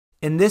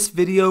In this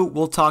video,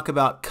 we'll talk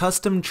about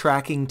custom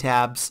tracking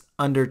tabs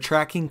under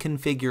tracking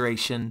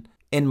configuration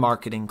in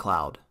Marketing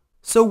Cloud.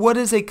 So what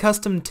is a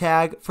custom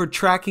tag for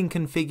tracking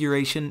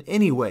configuration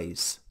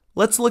anyways?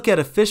 Let's look at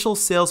official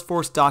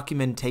Salesforce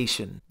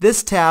documentation.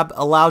 This tab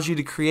allows you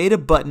to create a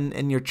button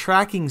in your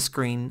tracking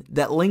screen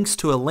that links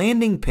to a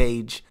landing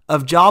page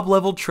of job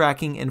level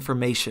tracking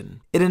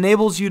information. It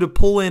enables you to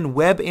pull in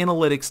web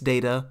analytics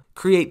data,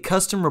 create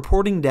custom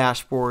reporting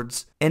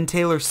dashboards, and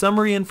tailor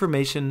summary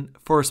information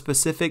for a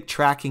specific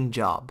tracking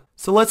job.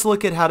 So let's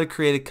look at how to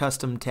create a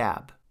custom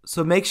tab.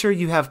 So make sure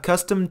you have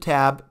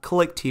CustomTab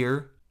clicked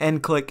here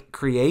and click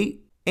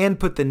Create, and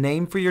put the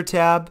name for your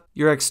tab,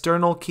 your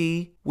external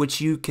key,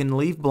 which you can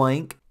leave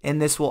blank,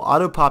 and this will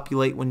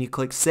auto-populate when you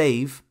click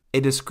Save, a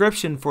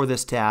description for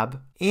this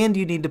tab, and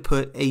you need to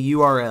put a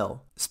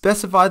URL.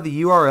 Specify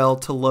the URL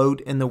to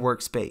load in the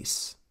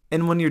workspace.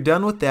 And when you're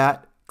done with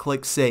that,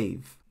 click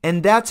Save.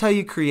 And that's how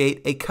you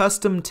create a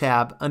custom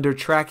tab under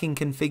tracking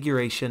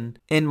configuration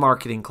in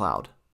Marketing Cloud.